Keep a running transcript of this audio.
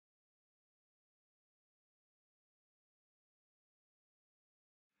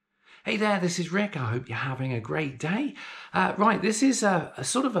Hey there, this is Rick. I hope you're having a great day. Right, this is a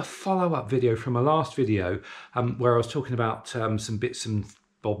sort of a follow-up video from a last video where I was talking about some bits and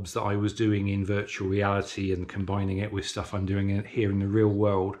bobs that I was doing in virtual reality and combining it with stuff I'm doing here in the real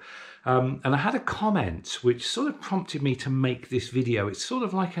world. And I had a comment which sort of prompted me to make this video. It's sort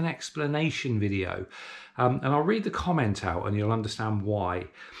of like an explanation video. And I'll read the comment out and you'll understand why.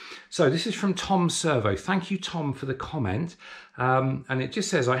 So this is from Tom Servo. Thank you, Tom, for the comment. And it just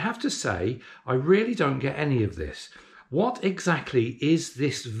says, I have to say, I really don't get any of this. What exactly is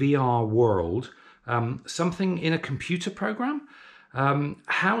this VR world? Something in a computer program?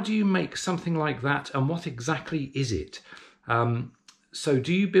 How do you make something like that? And what exactly is it? So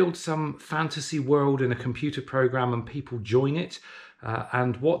do you build some fantasy world in a computer program and people join it?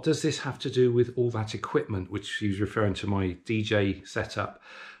 And what does this have to do with all that equipment, which he's referring to my DJ setup?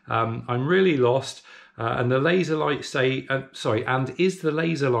 I'm really lost. And the laser light stage, and is the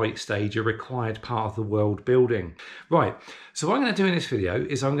laser light stage a required part of the world building? Right, so what I'm going to do in this video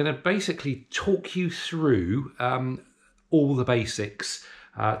is I'm going to basically talk you through all the basics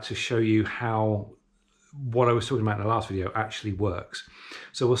to show you how what I was talking about in the last video actually works.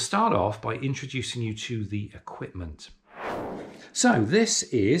 So we'll start off by introducing you to the equipment. So this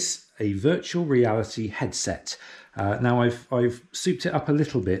is a virtual reality headset. Now I've souped it up a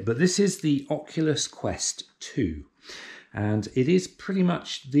little bit, but this is the Oculus Quest 2, and it is pretty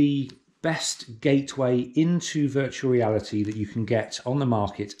much the best gateway into virtual reality that you can get on the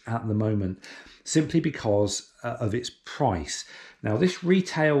market at the moment, simply because of its price. Now this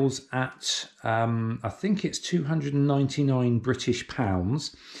retails at, I think it's 299 British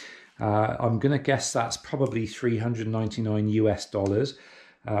pounds. I'm going to guess that's probably 399 US dollars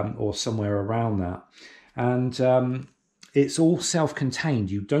or somewhere around that. And it's all self-contained.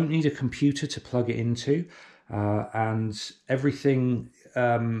 You don't need a computer to plug it into, and everything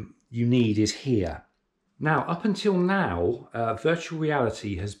you need is here. Now, up until now, virtual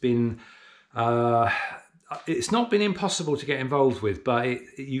reality has been, it's not been impossible to get involved with, but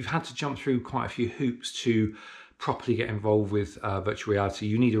you've had to jump through quite a few hoops to properly get involved with virtual reality.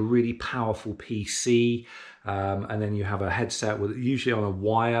 You need a really powerful PC, and then you have a headset with usually on a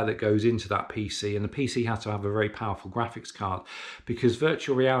wire that goes into that PC, and the PC has to have a very powerful graphics card because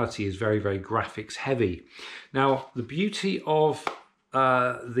virtual reality is very, very graphics heavy. Now, the beauty of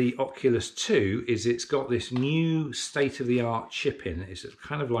the Oculus 2 is it's got this new state-of-the-art chip in. It's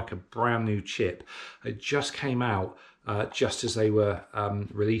kind of like a brand new chip. It just came out just as they were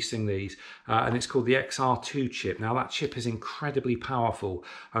releasing these, and it's called the XR2 chip. Now that chip is incredibly powerful.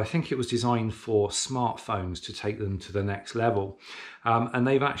 I think it was designed for smartphones to take them to the next level, and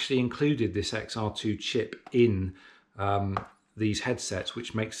they've actually included this XR2 chip in these headsets,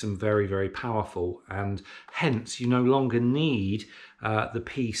 which makes them very, very powerful, and hence you no longer need the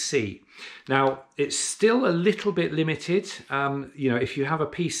PC. Now it's still a little bit limited. You know, if you have a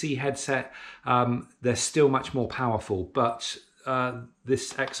PC headset, they're still much more powerful, but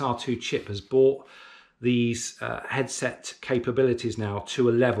this XR2 chip has brought these headset capabilities now to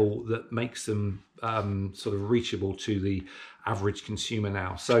a level that makes them sort of reachable to the average consumer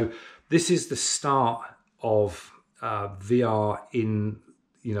now. So this is the start of VR in,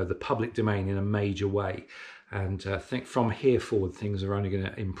 you know, the public domain in a major way, and I think from here forward things are only going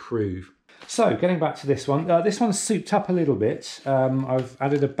to improve. So getting back to this one's souped up a little bit. I've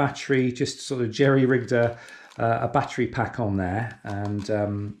added a battery, just sort of jerry-rigged a battery pack on there, and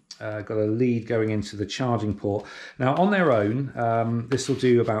got a lead going into the charging port. Now on their own, this will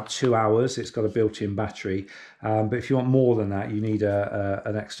do about 2 hours. It's got a built-in battery, but if you want more than that, you need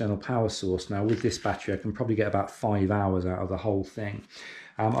an external power source. Now with this battery, I can probably get about 5 hours out of the whole thing.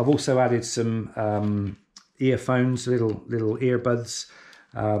 I've also added some earphones, little earbuds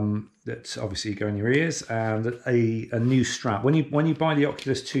that obviously go in your ears, and a new strap. When you buy the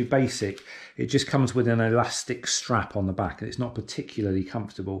Oculus 2 Basic, it just comes with an elastic strap on the back, and it's not particularly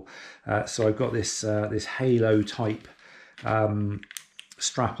comfortable. So I've got this halo type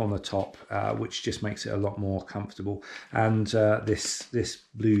strap on the top, which just makes it a lot more comfortable, and this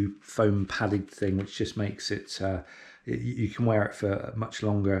blue foam padded thing, which just makes it you can wear it for much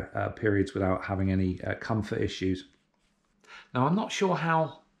longer periods without having any comfort issues. Now I'm not sure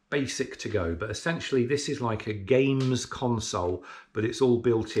how basic to go, but essentially this is like a games console, but it's all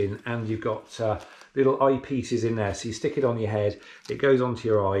built in, and you've got little eyepieces in there, so you stick it on your head, it goes onto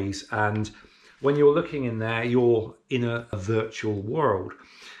your eyes, and when you're looking in there, you're in a virtual world.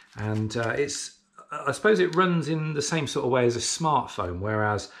 And I suppose it runs in the same sort of way as a smartphone,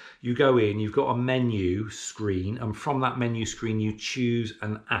 whereas you go in, you've got a menu screen, and from that menu screen you choose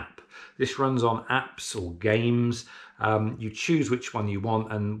an app. This runs on apps or games. You choose which one you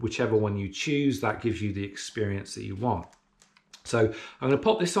want, and whichever one you choose, that gives you the experience that you want. So I'm going to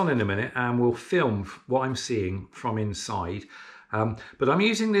pop this on in a minute and we'll film what I'm seeing from inside. But I'm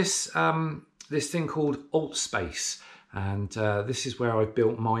using this, this thing called AltSpace, and this is where I've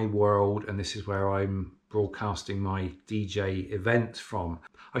built my world, and this is where I'm broadcasting my DJ event from.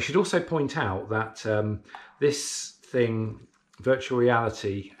 I should also point out that this thing, virtual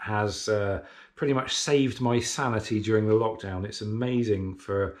reality, has pretty much saved my sanity during the lockdown. It's amazing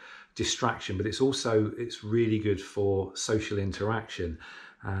for distraction, but it's really good for social interaction.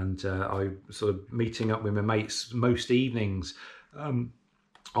 And I'm sort of meeting up with my mates most evenings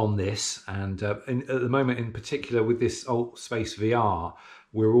on this, and at the moment in particular with this AltSpace VR,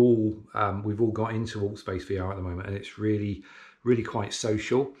 we've all got into AltSpace VR at the moment, and it's really quite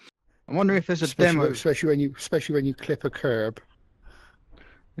social. I wonder if there's a demo, especially when you clip a curb.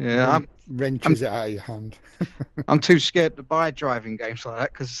 Yeah, wrenches it out of your hand. I'm too scared to buy driving games like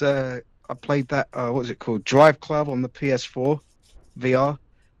that because I played that what was it called, Drive Club on the PS4 VR.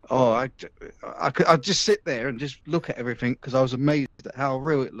 Oh, I'd just sit there and just look at everything because I was amazed at how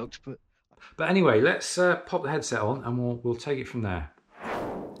real it looked. But anyway, let's pop the headset on and we'll take it from there.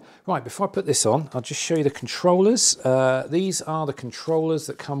 Right, before I put this on, I'll just show you the controllers. These are the controllers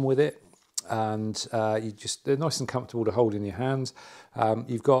that come with it, and they're nice and comfortable to hold in your hands.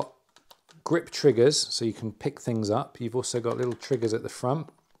 You've got grip triggers, so you can pick things up. You've also got little triggers at the front.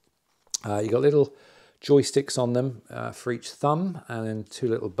 You've got little joysticks on them for each thumb, and then 2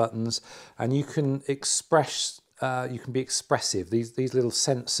 little buttons. And you can express, you can be expressive. These little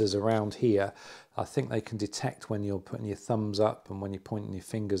sensors around here, I think they can detect when you're putting your thumbs up and when you're pointing your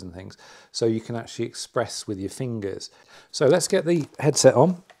fingers and things. So you can actually express with your fingers. So let's get the headset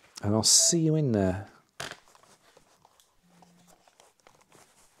on, and I'll see you in there.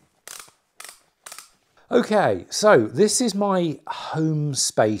 Okay, so this is my home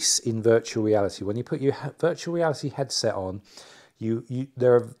space in virtual reality. When you put your virtual reality headset on,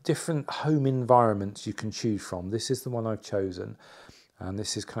 there are different home environments you can choose from. This is the one I've chosen, and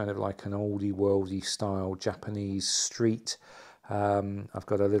this is kind of like an oldie worldy style Japanese street. I've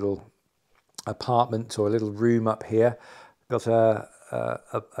got a little apartment or a little room up here. Got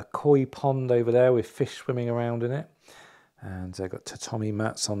a koi pond over there with fish swimming around in it, and I've got tatami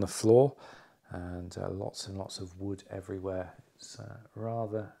mats on the floor, and lots and lots of wood everywhere. It's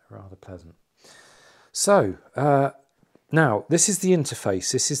rather pleasant. So now this is the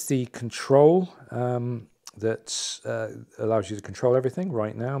interface. This is the control that allows you to control everything.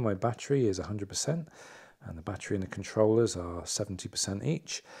 Right now my battery is 100%, and the battery and the controllers are 70%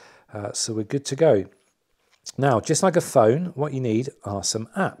 each, so we're good to go. Now, just like a phone, what you need are some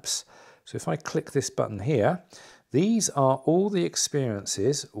apps. So if I click this button here, these are all the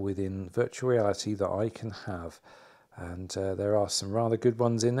experiences within virtual reality that I can have. And there are some rather good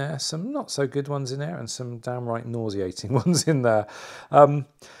ones in there, some not so good ones in there, and some downright nauseating ones in there.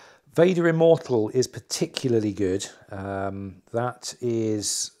 Vader Immortal is particularly good. That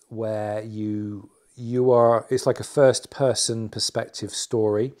is where you are, it's like a first-person perspective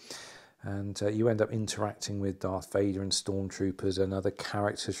story. And you end up interacting with Darth Vader and stormtroopers and other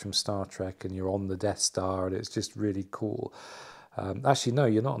characters from Star Trek, and you're on the Death Star, and it's just really cool. Actually, no,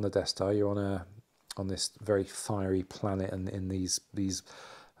 you're not on the Death Star. You're on this very fiery planet, and in these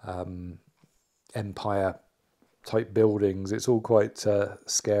Empire type buildings. It's all quite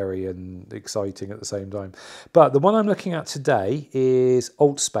scary and exciting at the same time. But the one I'm looking at today is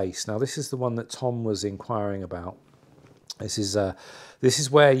AltSpace. Now, this is the one that Tom was inquiring about. This is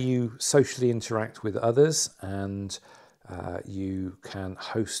where you socially interact with others, and you can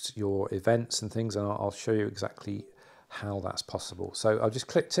host your events and things, and I'll show you exactly how that's possible. So I've just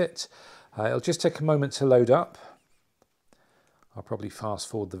clicked it. It'll just take a moment to load up. I'll probably fast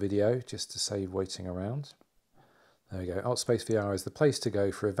forward the video just to save waiting around. There we go. AltSpace VR is the place to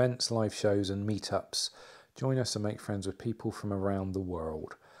go for events, live shows and meetups. Join us and make friends with people from around the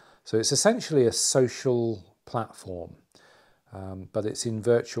world. So it's essentially a social platform. But it's in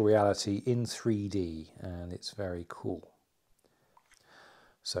virtual reality in 3D, and it's very cool.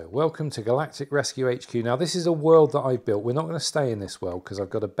 So welcome to Galactic Rescue HQ. Now this is a world that I've built. We're not going to stay in this world because I've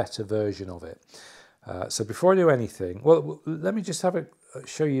got a better version of it. So before I do anything, well, let me just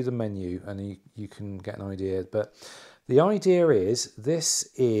show you the menu, and you can get an idea. But the idea is this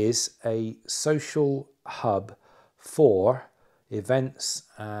is a social hub for events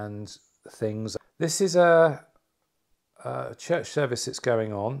and things. This is a church service that's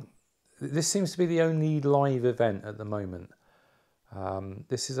going on. This seems to be the only live event at the moment.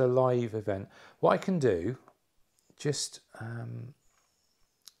 This is a live event. What I can do, just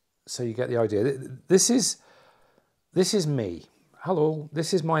so you get the idea. This is me. Hello,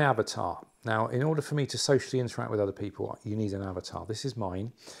 this is my avatar. Now, in order for me to socially interact with other people, you need an avatar. This is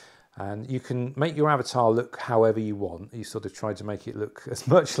mine. And you can make your avatar look however you want. You sort of try to make it look as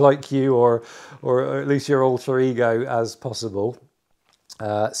much like you or at least your alter ego as possible.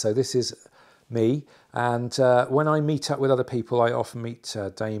 So this is me. And when I meet up with other people, I often meet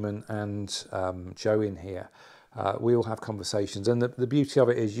Damon and Joe in here. We all have conversations. And the beauty of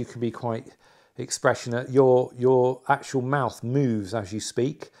it is you can be quite expressionate. Your actual mouth moves as you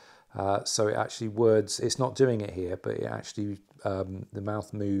speak. So it actually it's not doing it here, but it actually, the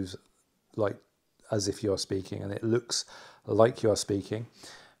mouth moves like as if you're speaking, and it looks like you're speaking.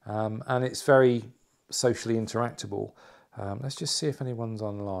 And it's very socially interactable. Let's just see if anyone's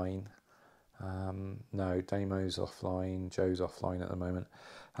online. No, Damo's offline, Joe's offline at the moment.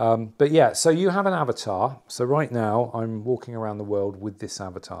 But yeah, so you have an avatar. So right now I'm walking around the world with this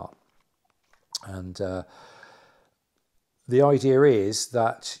avatar. And the idea is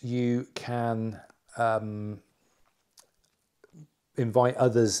that you can invite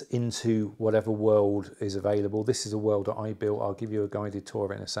others into whatever world is available. This is a world that I built. I'll give you a guided tour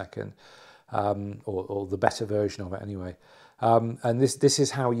of it in a second, or the better version of it anyway. And this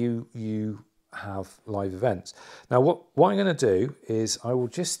is how you have live events. Now, what I'm going to do is I will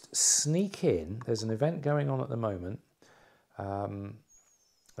just sneak in. There's an event going on at the moment.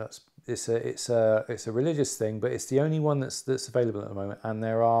 It's a religious thing, but it's the only one that's available at the moment, and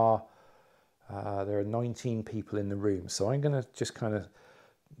there are 19 people in the room. So I'm going to just kind of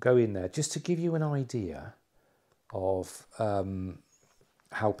go in there just to give you an idea of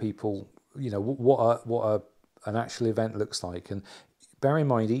how people, what an actual event looks like. And bear in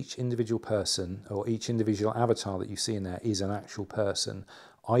mind, each individual person or each individual avatar that you see in there is an actual person,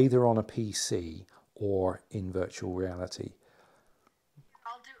 either on a PC or in virtual reality.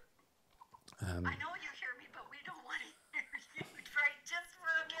 I know you hear me, but we don't want to hear you, right? Just for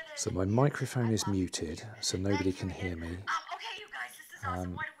a minute. So my microphone is muted, so nobody can hear me. Okay, you guys, this is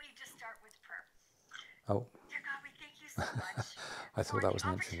awesome. Why don't we just start with prayer? Oh. Dear God, we thank you so much. I thought that was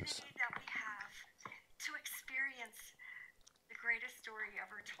an entrance. That we have to experience the greatest story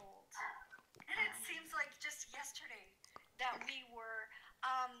ever told. And it seems like just yesterday that we were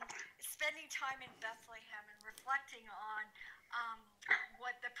spending time in Bethlehem and reflecting on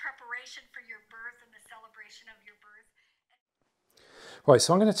what the preparation for your birth and the celebration of your birth. Right,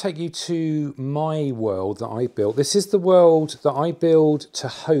 so I'm going to take you to my world that I built. This is the world that I build to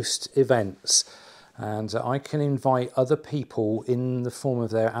host events, and I can invite other people in the form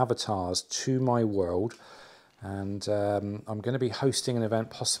of their avatars to my world. And I'm going to be hosting an event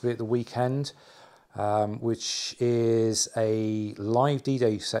possibly at the weekend, which is a live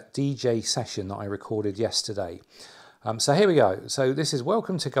DJ session that I recorded yesterday. So here we go. So this is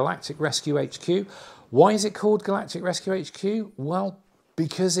Welcome to Galactic Rescue HQ. Why is it called Galactic Rescue HQ? Well,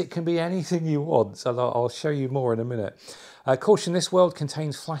 because it can be anything you want. So I'll show you more in a minute. Caution, this world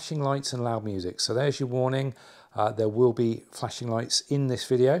contains flashing lights and loud music. So there's your warning. There will be flashing lights in this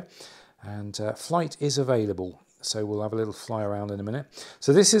video. And flight is available. So we'll have a little fly around in a minute.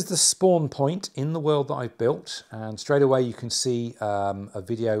 So this is the spawn point in the world that I've built. And straight away you can see a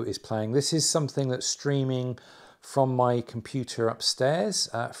video is playing. This is something that's streaming from my computer upstairs,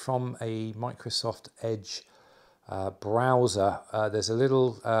 from a Microsoft Edge browser. There's a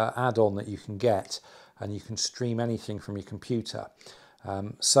little add-on that you can get, and you can stream anything from your computer.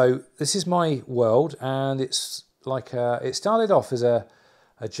 So this is my world, and it's like it started off as a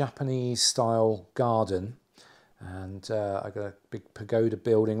Japanese style garden, and I got a big pagoda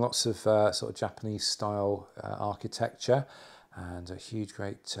building, lots of sort of Japanese style architecture, and a huge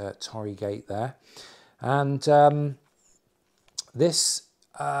great torii gate there. And this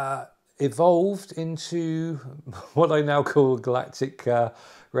evolved into what I now call Galactic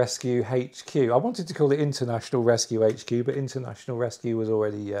Rescue HQ. I wanted to call it International Rescue HQ, but International Rescue was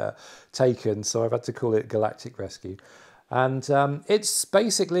already taken, so I've had to call it Galactic Rescue. And it's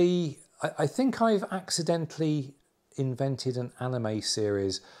basically, I think I've accidentally invented an anime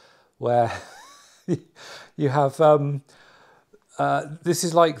series where you have... this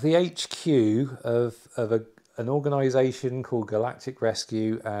is like the HQ of an organisation called Galactic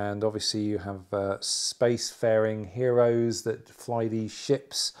Rescue, and obviously you have spacefaring heroes that fly these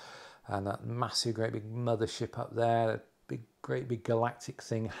ships, and that massive, great big mothership up there, a great big galactic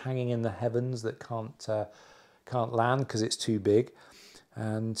thing hanging in the heavens that can't land because it's too big.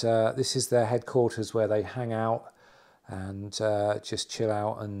 And this is their headquarters where they hang out and just chill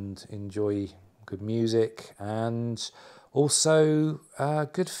out and enjoy good music and also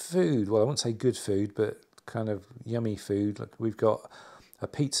good food. Well, I won't say good food, but kind of yummy food. Like we've got a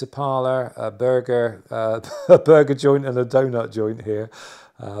pizza parlor, a burger, a burger joint and a donut joint here,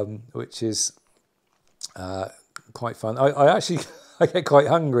 which is quite fun. I actually I get quite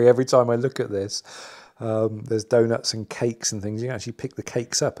hungry every time I look at this. There's donuts and cakes and things. You can actually pick the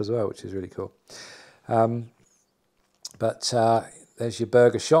cakes up as well, which is really cool. But there's your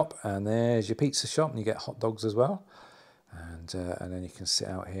burger shop and there's your pizza shop, and you get hot dogs as well. And then you can sit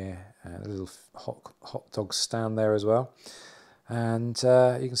out here, and a little hot dog stand there as well. And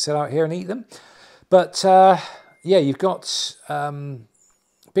you can sit out here and eat them. But yeah, you've got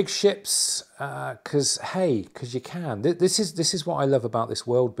big ships because you can. This is what I love about this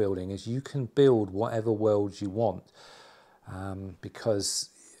world building, is you can build whatever worlds you want, because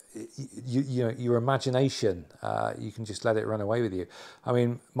you know, your imagination, you can just let it run away with you. I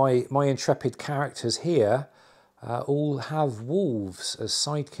mean, my intrepid characters here all have wolves as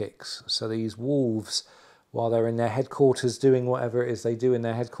sidekicks. So these wolves, while they're in their headquarters doing whatever it is they do in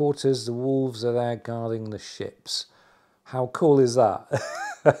their headquarters, the wolves are there guarding the ships. How cool is that?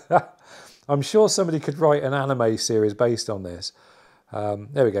 I'm sure somebody could write an anime series based on this.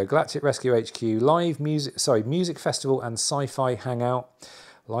 There we go. Galactic Rescue HQ, live music festival and sci-fi hangout.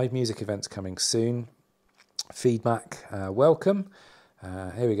 Live music events coming soon. Feedback, welcome.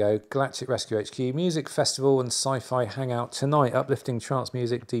 Here we go. Galactic Rescue HQ, music festival and sci-fi hangout tonight. Uplifting trance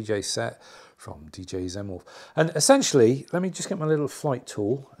music, DJ set from DJ Zenwolf. And essentially, let me just get my little flight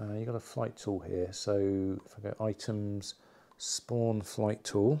tool. You've got a flight tool here. So if I go items, spawn flight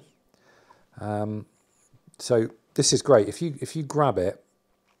tool. So this is great. If you grab it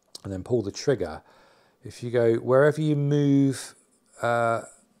and then pull the trigger, if you go wherever you move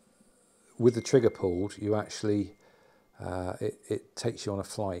with the trigger pulled, you actually it takes you on a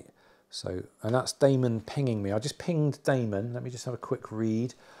flight. So, and that's Damon pinging me. I just pinged Damon. Let me just have a quick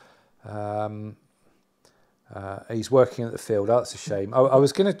read. He's working at the field. Oh, that's a shame. I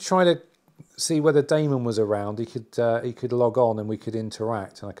was going to try to see whether Damon was around. He could log on and we could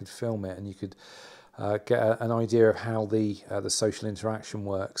interact, and I could film it, and you could get an idea of how the social interaction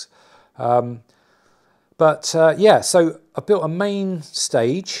works. Yeah, so I built a main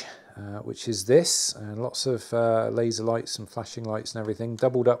stage, which is this, and lots of laser lights and flashing lights and everything,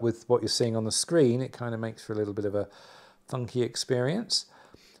 doubled up with what you're seeing on the screen. It kind of makes for a little bit of a funky experience.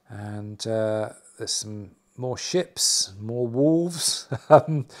 And there's some more ships, more wolves.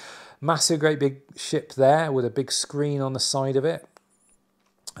 Massive, great big ship there with a big screen on the side of it,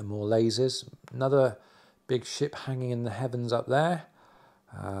 and more lasers. Another big ship hanging in the heavens up there.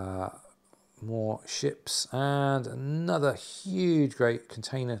 More ships, and another huge, great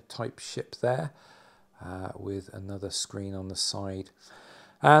container type ship there with another screen on the side.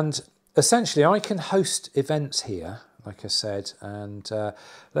 And essentially, I can host events here, like I said. And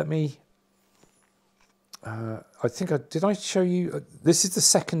let me. I think did I show you? This is the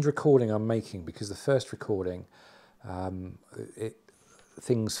second recording I'm making, because the first recording,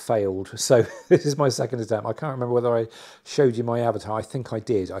 things failed. So this is my second attempt. I can't remember whether I showed you my avatar. I think I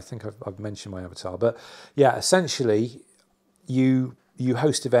did. I think I've mentioned my avatar. But yeah, essentially, you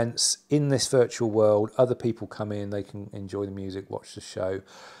host events in this virtual world. Other people come in. They can enjoy the music, watch the show,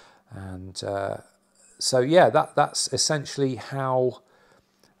 and so yeah, that's essentially how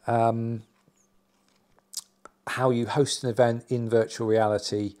you host an event in virtual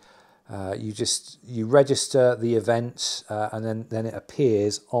reality. You register the event, and then it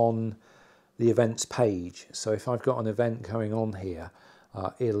appears on the events page. So if I've got an event going on here,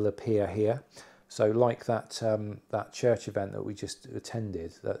 it'll appear here. So like that church event that we just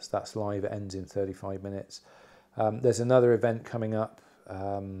attended, that's live. It ends in 35 minutes. There's another event coming up,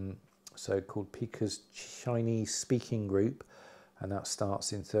 so called Pika's Chinese Speaking Group, and that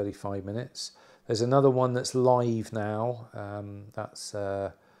starts in 35 minutes. There's another one that's live now. That's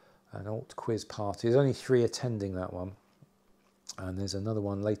an alt quiz party. There's only 3 attending that one. And there's another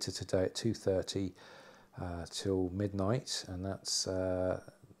one later today at 2:30 till midnight. And that's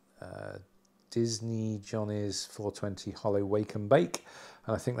Disney Johnny's 420 Hollow Wake and Bake.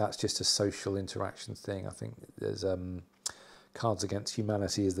 And I think that's just a social interaction thing. I think there's Cards Against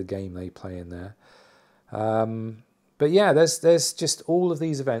Humanity is the game they play in there. But yeah, there's just all of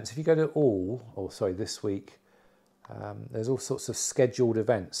these events. If you go to this week, there's all sorts of scheduled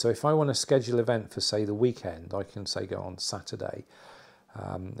events. So if I want to schedule an event for, say, the weekend, I can say go on Saturday.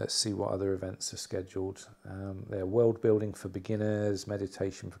 Let's see what other events are scheduled. They're world building for beginners,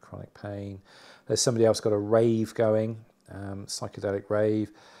 meditation for chronic pain. There's somebody else got a rave going, psychedelic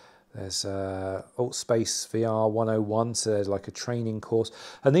rave. There's AltSpace VR 101, so there's like a training course.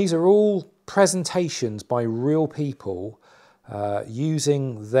 And these are all presentations by real people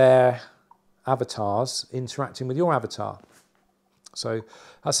using their avatars, interacting with your avatar. So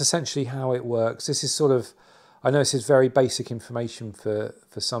that's essentially how it works. This is sort of, I know this is very basic information for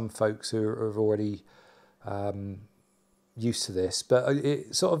some folks who have already used to this, but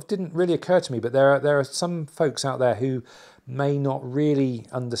it sort of didn't really occur to me. But there are some folks out there who may not really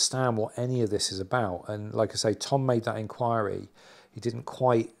understand what any of this is about. And like I say, Tom made that inquiry. He didn't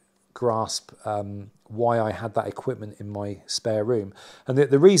quite grasp why I had that equipment in my spare room. And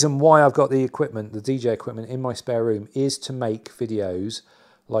the reason why I've got the equipment, the DJ equipment in my spare room, is to make videos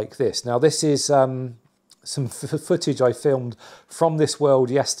like this. Now this is some footage I filmed from this world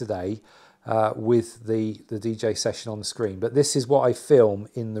yesterday with the DJ session on the screen. But this is what I film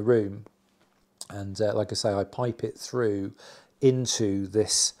in the room. And like I say, I pipe it through into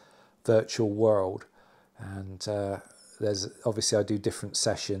this virtual world. And there's obviously I do different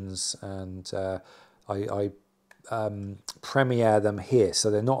sessions, and I premiere them here, so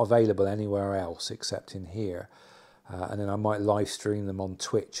they're not available anywhere else except in here. And then I might live stream them on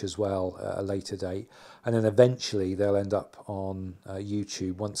Twitch as well at a later date, and then eventually they'll end up on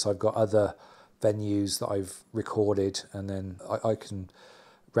YouTube once I've got other venues that I've recorded, and then I can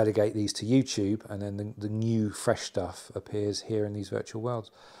relegate these to YouTube, and then the new fresh stuff appears here in these virtual worlds.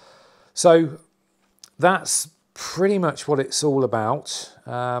 So that's pretty much what it's all about.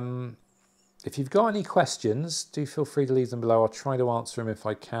 If you've got any questions, do feel free to leave them below. I'll try to answer them if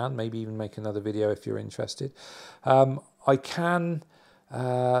I can, maybe even make another video if you're interested. I can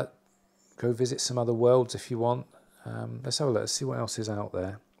go visit some other worlds if you want. Let's have a look, let's see what else is out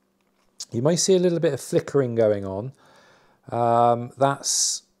there. You may see a little bit of flickering going on.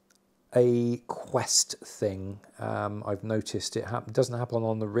 That's a Quest thing. I've noticed it doesn't happen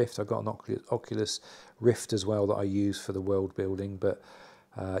on the Rift. I've got an Oculus Rift as well that I use for the world building, but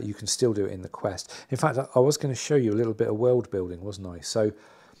you can still do it in the Quest. In fact, I was going to show you a little bit of world building, wasn't I? So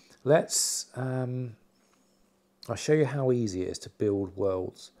let's, I'll show you how easy it is to build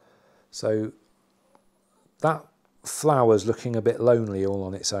worlds. So that flower's looking a bit lonely all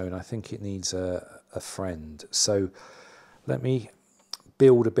on its own. I think it needs a friend. So let me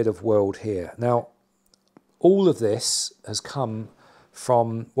build a bit of world here. Now, all of this has come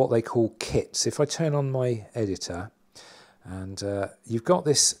from what they call kits. If I turn on my editor, and you've got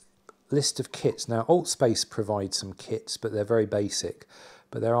this list of kits. Now, AltSpace provides some kits, but they're very basic.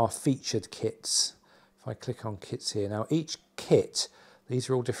 But there are featured kits. If I click on kits here, now each kit, these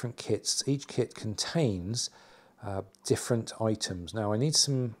are all different kits. Each kit contains different items. Now, I need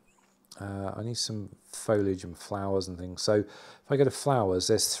some foliage and flowers and things. So if I go to flowers,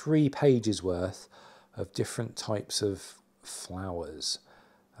 there's 3 pages worth of different types of flowers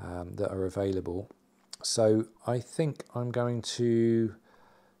that are available. So I think I'm going to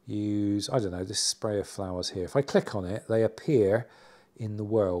use, I don't know, this spray of flowers here. If I click on it, they appear in the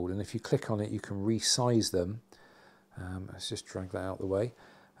world. And if you click on it, you can resize them. Let's just drag that out of the way.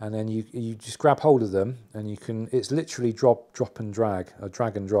 And then you just grab hold of them, and you can, it's literally drop and drag, or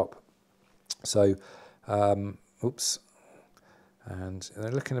drag and drop. So, oops, and they're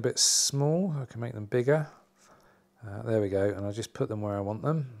looking a bit small. I can make them bigger. There we go, and I'll just put them where I want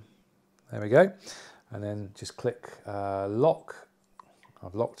them. There we go, and then just click lock.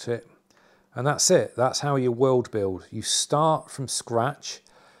 I've locked it, and that's it. That's how you world build. You start from scratch,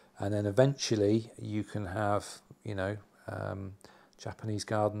 and then eventually you can have, you know, Japanese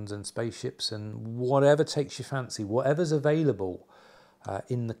gardens and spaceships and whatever takes your fancy, whatever's available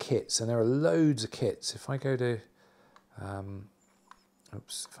in the kits. And there are loads of kits. If I go to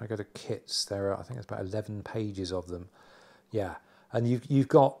if I go to kits, there are, I think there's about 11 pages of them. Yeah, and you've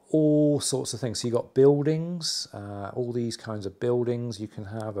got all sorts of things. So you've got buildings, all these kinds of buildings. You can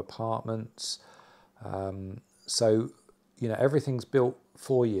have apartments. So, you know, everything's built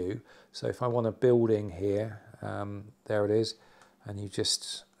for you. So if I want a building here, there it is. And you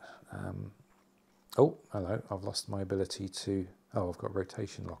just, oh, hello, I've lost my ability to, oh, I've got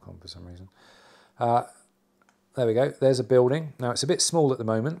rotation lock on for some reason. There we go, there's a building. Now it's a bit small at the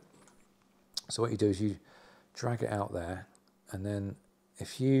moment. So what you do is you drag it out there, and then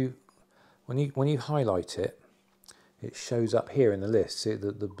if you, when you highlight it, it shows up here in the list. See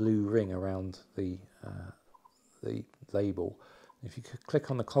the blue ring around the label. If you could click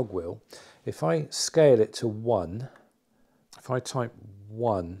on the cogwheel, if I scale it to 1, if I type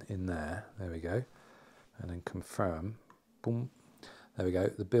 1 in there, there we go, and then confirm, boom, there we go,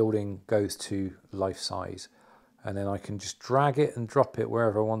 the building goes to life size, and then I can just drag it and drop it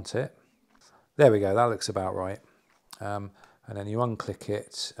wherever I want it. There we go, that looks about right. And then you unclick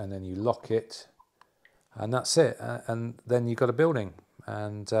it, and then you lock it, and that's it, and then you've got a building.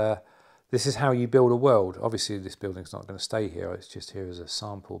 And this is how you build a world. Obviously this building's not going to stay here, it's just here as a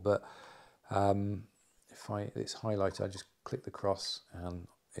sample, but if it's highlighted, I just click the cross and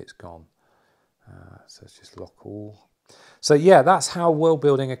it's gone. So let's just lock all. So yeah, that's how world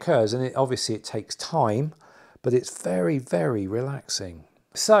building occurs, and obviously it takes time, but it's very, very relaxing.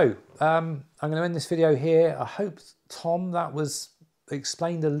 So I'm going to end this video here. I hope, Tom, that was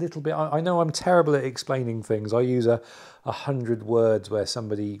explained a little bit. I know I'm terrible at explaining things. I use 100 words where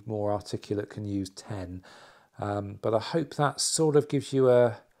somebody more articulate can use 10. But I hope that sort of gives you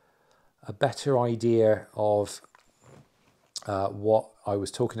a better idea of what I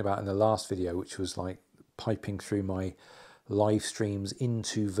was talking about in the last video, which was like piping through my live streams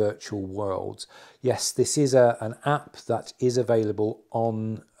into virtual worlds. Yes, this is an app that is available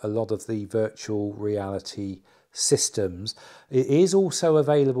on a lot of the virtual reality systems. It is also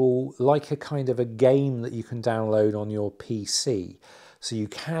available like a kind of a game that you can download on your PC. So you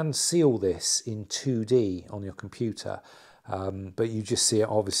can see all this in 2D on your computer, but you just see it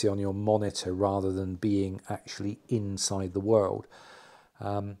obviously on your monitor rather than being actually inside the world.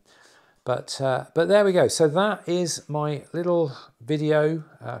 But there we go. So that is my little video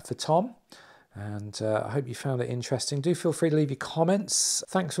for Tom, and I hope you found it interesting. Do feel free to leave your comments.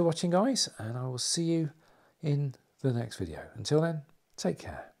 Thanks for watching, guys, and I will see you in the next video. Until then, take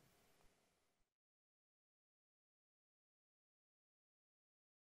care.